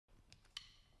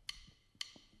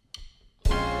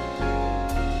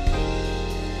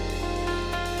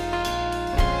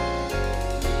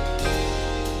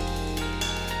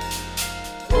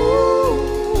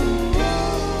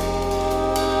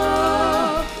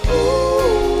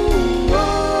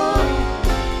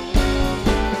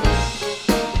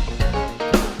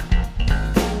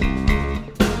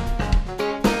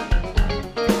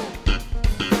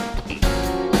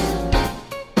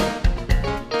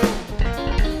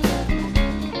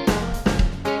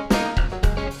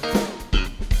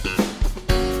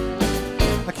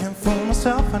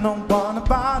myself and don't want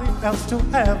nobody else to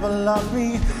ever love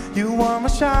me. You are my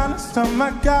shining star,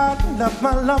 my God, love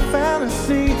my love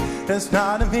fantasy. There's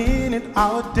not a minute,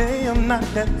 hour, day or night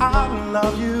that I don't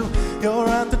love you. You're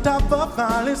at the top of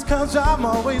my list, cause I'm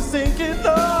always thinking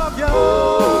of you.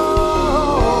 Oh,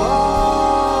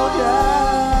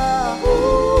 yeah.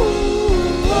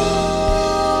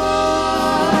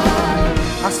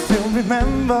 I still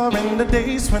remember in the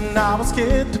days when I was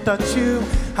scared to touch you.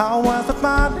 I was a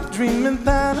finally dreaming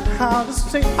then how to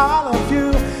say I love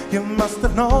you. You must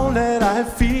have known that I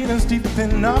have feelings deep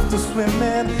enough to swim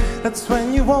in. That's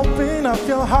when you open up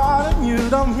your heart and you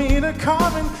don't mean to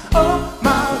come in. Oh,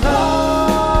 my love,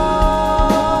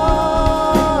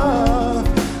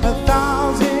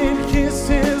 1,000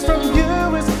 kisses from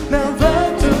you is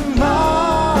never too much,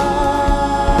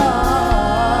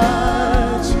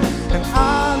 and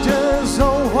I just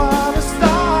don't want to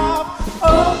stop.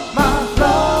 Oh, my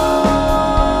love,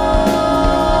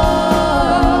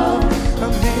 a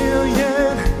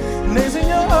million days in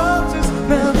your arms is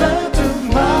never too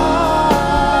much,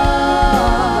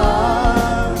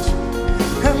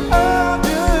 and I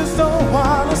just don't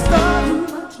want to stop.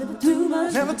 Never too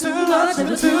much, never too much,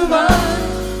 never too much.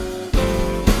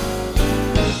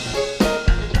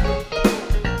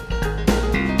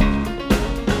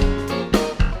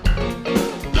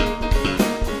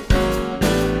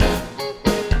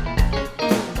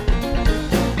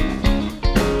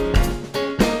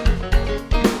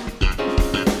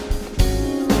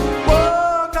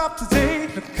 Woke up today,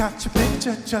 look at your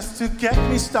picture just to get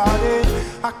me started.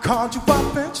 I called you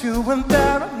up and you weren't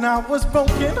there and I was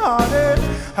broken hearted.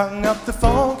 Hung up the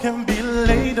phone, can be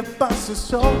late, the bus is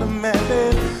so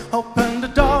demanded. Opened the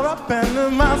door up and to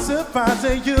my surprise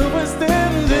that you were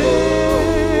standing.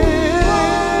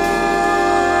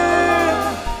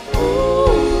 Ooh,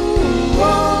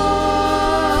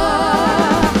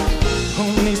 who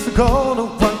needs to go to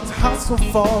work to hustle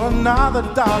for another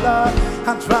dollar?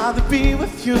 I'd rather be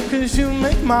with you cause you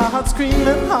make my heart scream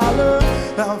and holler.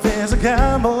 Love is a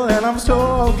gamble and I'm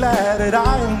so glad that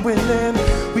I am willing.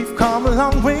 We've come a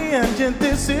long way and yet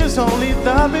this is only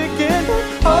the beginning.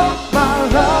 Oh, my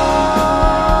love,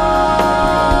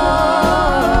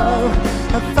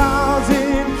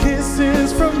 1,000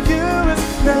 kisses from you is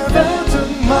never too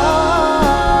much,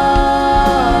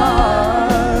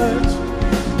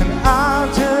 and I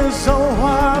just don't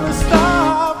want to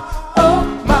stop. Oh,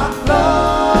 my love,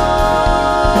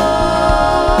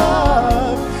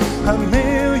 a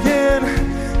million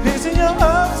days in your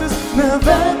arms is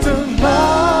never too much,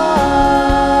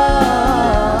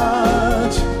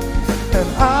 and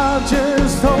I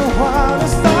just don't want to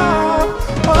stop.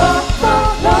 Oh, my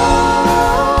love,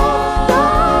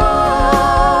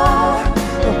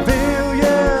 a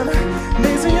billion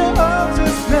days in your arms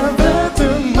is never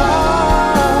too much,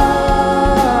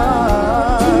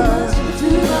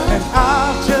 and I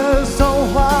just don't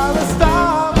want to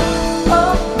stop.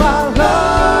 Oh, my love,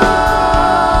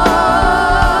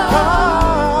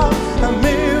 a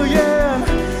million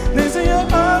days in your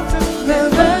arms is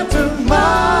never too much,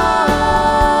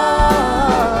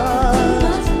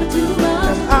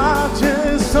 and I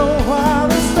just don't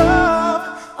want to stop.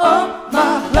 Oh,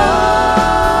 my love,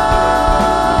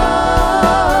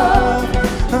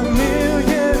 a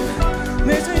million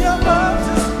days in your arms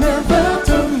is never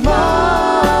too much,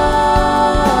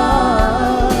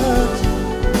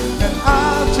 and I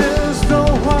just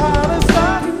don't want to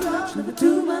stop. Never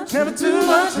too much, never too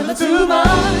much, never too much.